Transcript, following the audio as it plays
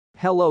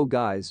Hello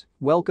guys,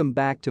 welcome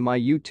back to my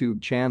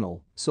YouTube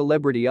channel,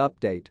 Celebrity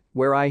Update,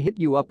 where I hit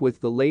you up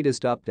with the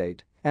latest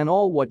update and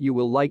all what you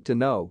will like to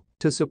know.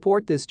 To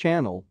support this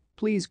channel,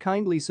 please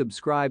kindly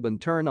subscribe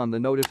and turn on the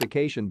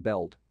notification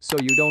bell so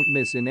you don't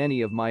miss in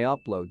any of my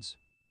uploads.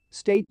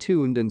 Stay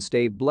tuned and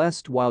stay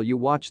blessed while you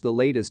watch the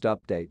latest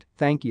update.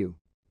 Thank you.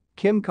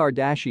 Kim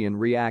Kardashian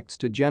reacts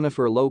to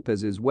Jennifer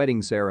Lopez's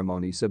wedding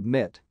ceremony.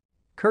 Submit.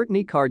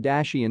 Kourtney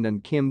Kardashian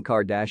and Kim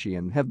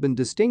Kardashian have been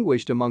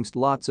distinguished amongst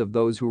lots of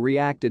those who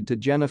reacted to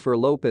Jennifer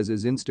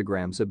Lopez's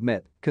Instagram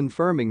submit,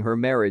 confirming her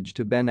marriage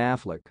to Ben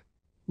Affleck.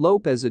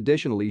 Lopez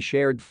additionally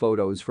shared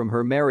photos from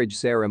her marriage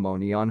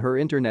ceremony on her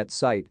internet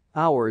site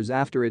hours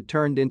after it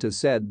turned into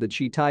said that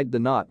she tied the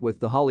knot with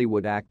the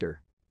Hollywood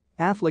actor.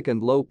 Affleck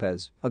and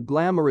Lopez, a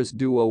glamorous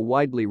duo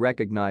widely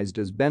recognized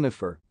as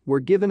Bennifer, were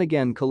given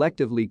again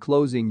collectively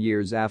closing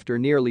years after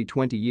nearly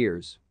 20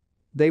 years.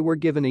 They were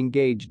given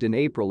engaged in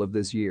April of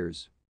this year.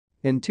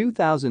 In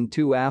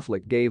 2002,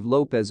 Affleck gave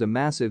Lopez a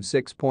massive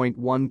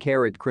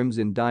 6.1-carat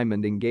crimson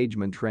diamond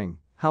engagement ring,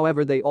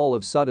 however they all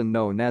of sudden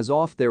known as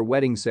off their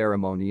wedding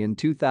ceremony in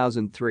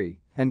 2003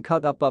 and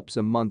cut up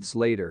some months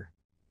later.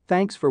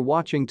 Thanks for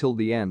watching till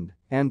the end,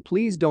 and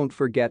please don't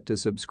forget to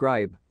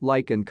subscribe,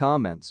 like and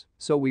comments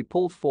so we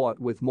pull forward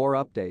with more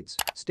updates.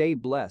 Stay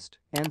blessed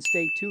and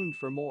stay tuned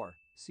for more.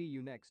 See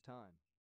you next time.